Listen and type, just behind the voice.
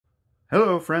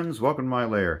Hello friends, welcome to my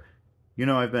lair. You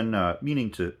know, I've been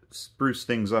meaning to spruce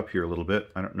things up here a little bit.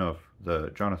 I don't know if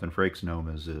the Jonathan Frakes gnome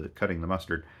is cutting the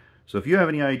mustard. So if you have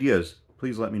any ideas,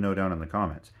 please let me know down in the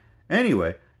comments.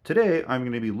 Anyway, today I'm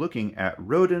going to be looking at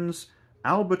Roden's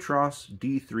Albatros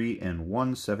Diii in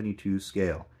 1/72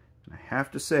 scale. And I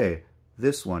have to say,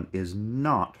 this one is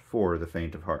not for the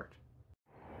faint of heart.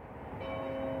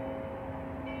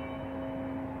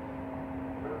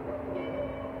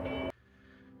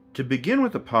 To begin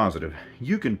with a positive,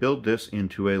 you can build this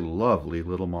into a lovely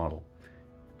little model.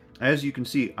 As you can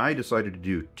see, I decided to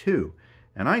do two,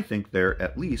 and I think they're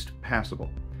at least passable.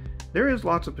 There is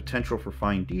lots of potential for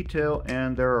fine detail,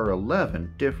 and there are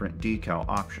 11 different decal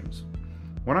options.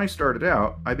 When I started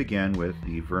out, I began with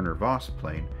the Werner Voss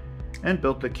plane, and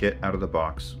built the kit out of the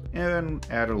box, and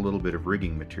added a little bit of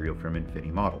rigging material from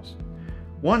Infinity Models.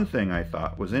 One thing I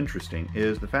thought was interesting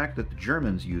is the fact that the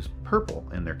Germans use purple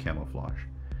in their camouflage.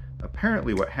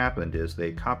 Apparently what happened is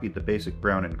they copied the basic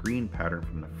brown and green pattern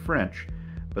from the French,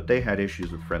 but they had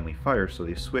issues with friendly fire, so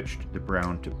they switched the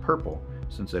brown to purple,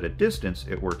 since at a distance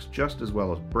it works just as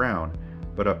well as brown,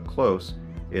 but up close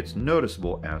it's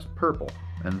noticeable as purple,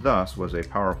 and thus was a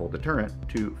powerful deterrent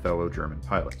to fellow German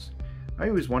pilots. I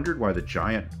always wondered why the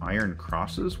giant iron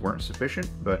crosses weren't sufficient,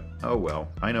 but oh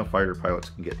well. I know fighter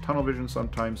pilots can get tunnel vision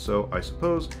sometimes, so I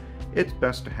suppose it's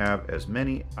best to have as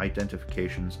many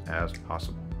identifications as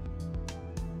possible.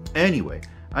 Anyway,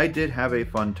 I did have a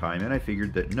fun time, and I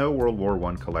figured that no World War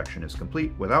I collection is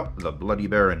complete without the Bloody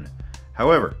Baron.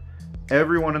 However,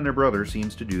 everyone and their brother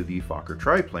seems to do the Fokker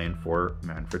triplane for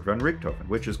Manfred von Richthofen,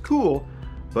 which is cool,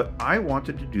 but I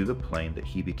wanted to do the plane that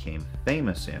he became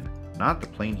famous in, not the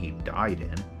plane he died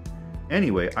in.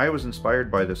 Anyway, I was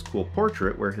inspired by this cool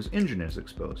portrait where his engine is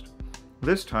exposed.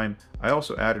 This time, I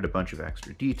also added a bunch of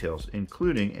extra details,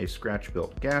 including a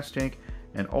scratch-built gas tank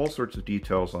and all sorts of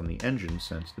details on the engine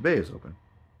since the bay is open.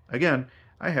 Again,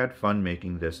 I had fun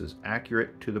making this as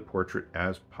accurate to the portrait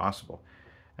as possible,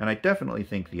 and I definitely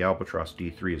think the Albatros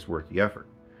Diii is worth the effort.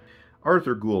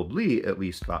 Arthur Gould Lee at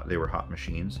least thought they were hot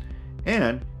machines,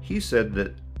 and he said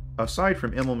that aside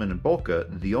from Immelmann and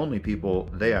Bolka, the only people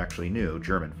they actually knew,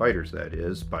 German fighters that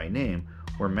is, by name,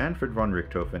 were Manfred von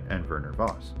Richthofen and Werner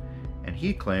Voss, and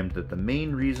he claimed that the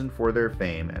main reason for their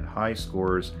fame and high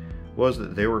scores was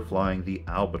that they were flying the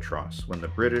Albatros when the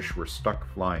British were stuck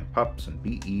flying pups and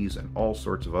BEs and all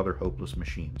sorts of other hopeless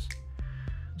machines.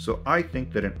 So I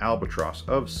think that an Albatros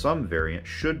of some variant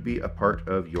should be a part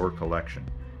of your collection,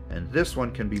 and this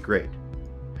one can be great.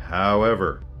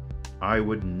 However, I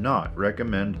would not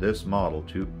recommend this model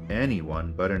to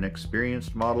anyone but an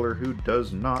experienced modeler who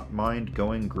does not mind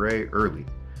going gray early.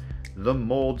 The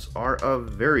molds are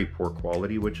of very poor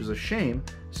quality, which is a shame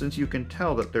since you can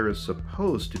tell that there is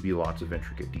supposed to be lots of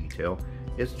intricate detail.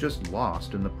 It's just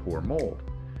lost in the poor mold.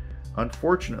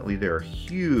 Unfortunately, there are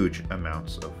huge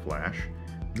amounts of flash.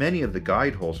 Many of the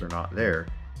guide holes are not there.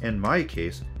 In my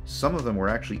case, some of them were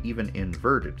actually even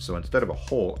inverted, so instead of a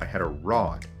hole, I had a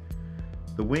rod.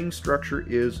 The wing structure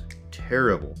is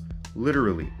terrible.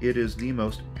 Literally, it is the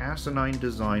most asinine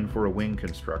design for a wing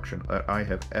construction that I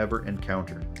have ever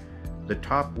encountered. The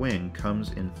top wing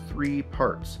comes in 3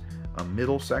 parts, a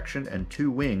middle section and 2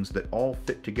 wings that all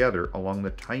fit together along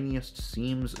the tiniest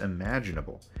seams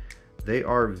imaginable. They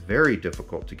are very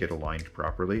difficult to get aligned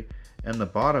properly, and the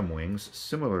bottom wings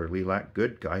similarly lack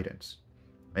good guidance.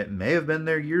 It may have been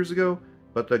there years ago,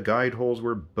 but the guide holes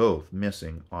were both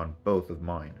missing on both of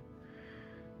mine.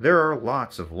 There are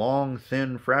lots of long,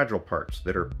 thin, fragile parts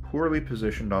that are poorly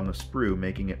positioned on the sprue,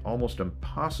 making it almost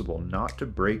impossible not to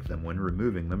break them when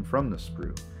removing them from the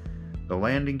sprue. The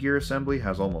landing gear assembly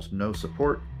has almost no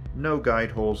support, no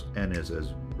guide holes, and is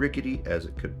as rickety as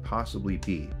it could possibly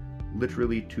be,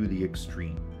 literally to the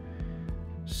extreme.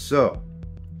 So,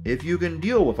 if you can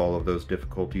deal with all of those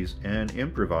difficulties and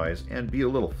improvise and be a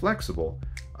little flexible,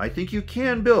 I think you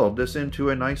can build this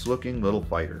into a nice looking little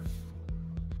fighter.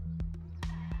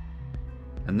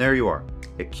 And there you are.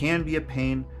 It can be a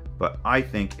pain, but I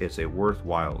think it's a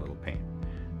worthwhile little pain.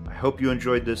 I hope you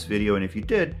enjoyed this video, and if you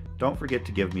did, don't forget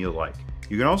to give me a like.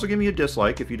 You can also give me a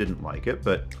dislike if you didn't like it,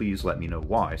 but please let me know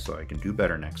why so I can do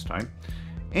better next time.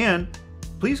 And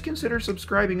please consider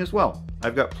subscribing as well.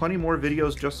 I've got plenty more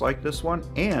videos just like this one,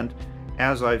 and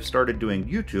as I've started doing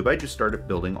YouTube, I just started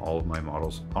building all of my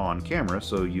models on camera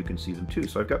so you can see them too.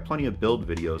 So I've got plenty of build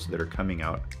videos that are coming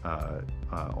out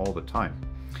all the time.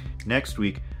 Next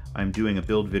week, I'm doing a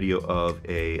build video of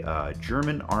a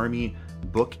German Army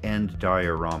bookend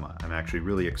diorama. I'm actually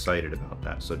really excited about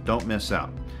that, so don't miss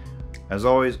out. As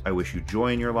always, I wish you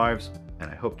joy in your lives,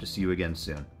 and I hope to see you again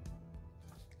soon.